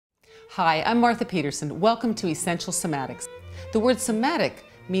Hi, I'm Martha Peterson. Welcome to Essential Somatics. The word somatic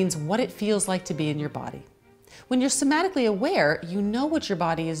means what it feels like to be in your body. When you're somatically aware, you know what your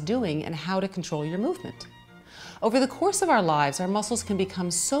body is doing and how to control your movement. Over the course of our lives, our muscles can become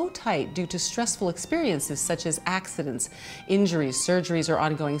so tight due to stressful experiences such as accidents, injuries, surgeries, or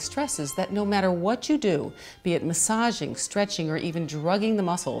ongoing stresses that no matter what you do, be it massaging, stretching, or even drugging the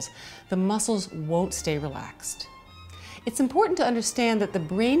muscles won't stay relaxed. It's important to understand that the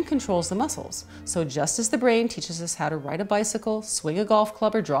brain controls the muscles. So just as the brain teaches us how to ride a bicycle, swing a golf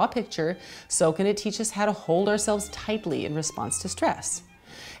club, or draw a picture, so can it teach us how to hold ourselves tightly in response to stress.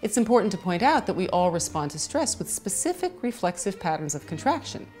 It's important to point out that we all respond to stress with specific reflexive patterns of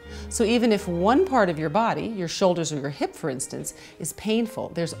contraction. So even if one part of your body, your shoulders or your hip for instance, is painful,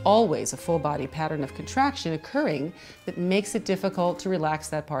 there's always a full body pattern of contraction occurring that makes it difficult to relax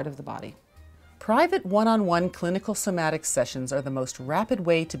that part of the body. Private one-on-one clinical somatic sessions are the most rapid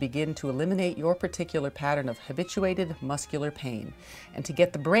way to begin to eliminate your particular pattern of habituated muscular pain and to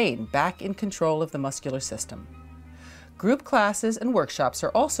get the brain back in control of the muscular system. Group classes and workshops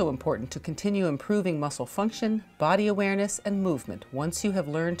are also important to continue improving muscle function, body awareness, and movement once you have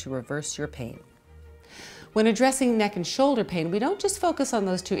learned to reverse your pain. When addressing neck and shoulder pain, we don't just focus on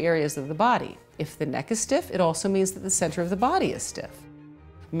those two areas of the body. If the neck is stiff, it also means that the center of the body is stiff.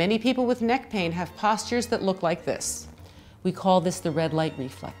 Many people with neck pain have postures that look like this. We call this the red light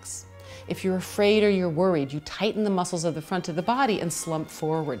reflex. If you're afraid or you're worried, you tighten the muscles of the front of the body and slump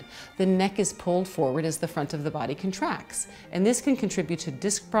forward. The neck is pulled forward as the front of the body contracts, and this can contribute to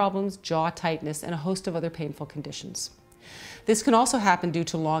disc problems, jaw tightness, and a host of other painful conditions. This can also happen due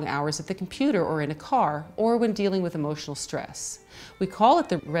to long hours at the computer or in a car, or when dealing with emotional stress. We call it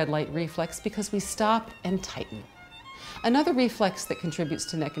the red light reflex because we stop and tighten. Another reflex that contributes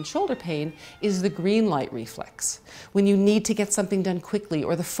to neck and shoulder pain is the green light reflex. When you need to get something done quickly,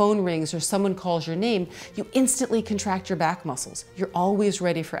 or the phone rings, or someone calls your name, you instantly contract your back muscles. You're always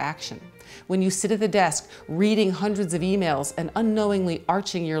ready for action. When you sit at the desk reading hundreds of emails and unknowingly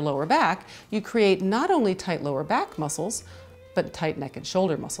arching your lower back, you create not only tight lower back muscles, but tight neck and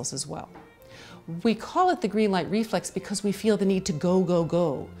shoulder muscles as well. We call it the green light reflex because we feel the need to go, go,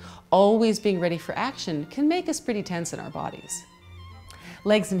 go. Always being ready for action can make us pretty tense in our bodies.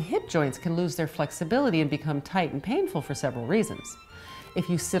 Legs and hip joints can lose their flexibility and become tight and painful for several reasons. If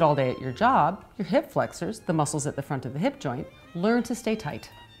you sit all day at your job, your hip flexors, the muscles at the front of the hip joint, learn to stay tight.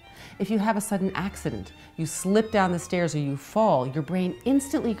 If you have a sudden accident, you slip down the stairs or you fall, your brain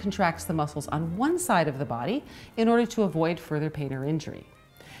instantly contracts the muscles on one side of the body in order to avoid further pain or injury.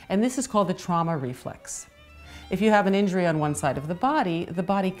 And this is called the trauma reflex. If you have an injury on one side of the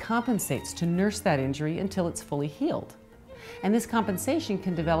body compensates to nurse that injury until it's fully healed. And this compensation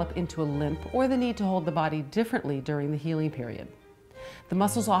can develop into a limp or the need to hold the body differently during the healing period. The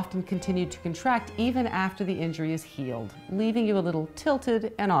muscles often continue to contract even after the injury is healed, leaving you a little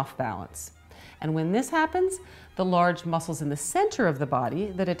tilted and off balance. And when this happens, the large muscles in the center of the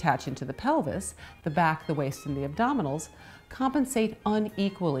body that attach into the pelvis, the back, the waist, and the abdominals, compensate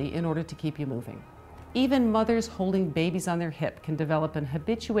unequally in order to keep you moving. Even mothers holding babies on their hip can develop an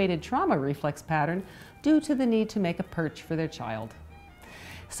habituated trauma reflex pattern due to the need to make a perch for their child.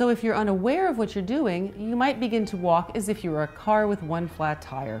 So if you're unaware of what you're doing, you might begin to walk as if you were a car with one flat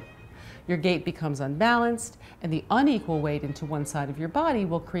tire. Your gait becomes unbalanced, and the unequal weight into one side of your body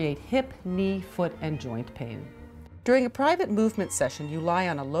will create hip, knee, foot, and joint pain. During a private movement session, you lie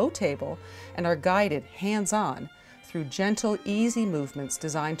on a low table and are guided hands-on through gentle, easy movements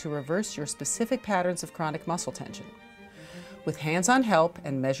designed to reverse your specific patterns of chronic muscle tension. With hands-on help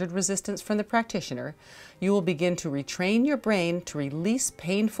and measured resistance from the practitioner, you will begin to retrain your brain to release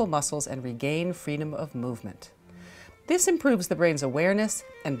painful muscles and regain freedom of movement. This improves the brain's awareness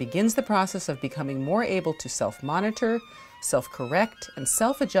and begins the process of becoming more able to self-monitor, self-correct, and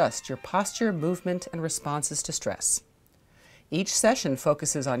self-adjust your posture, movement, and responses to stress. Each session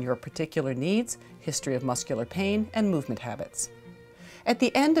focuses on your particular needs, history of muscular pain, and movement habits. At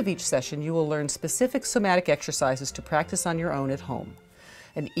the end of each session, you will learn specific somatic exercises to practice on your own at home.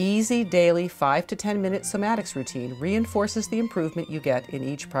 An easy daily 5 to 10 minute somatics routine reinforces the improvement you get in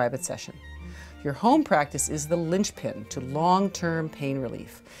each private session. Your home practice is the linchpin to long-term pain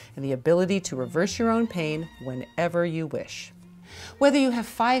relief and the ability to reverse your own pain whenever you wish. Whether you have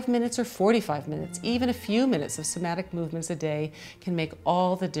 5 minutes or 45 minutes, even a few minutes of somatic movements a day can make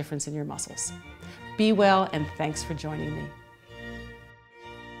all the difference in your muscles. Be well, and thanks for joining me.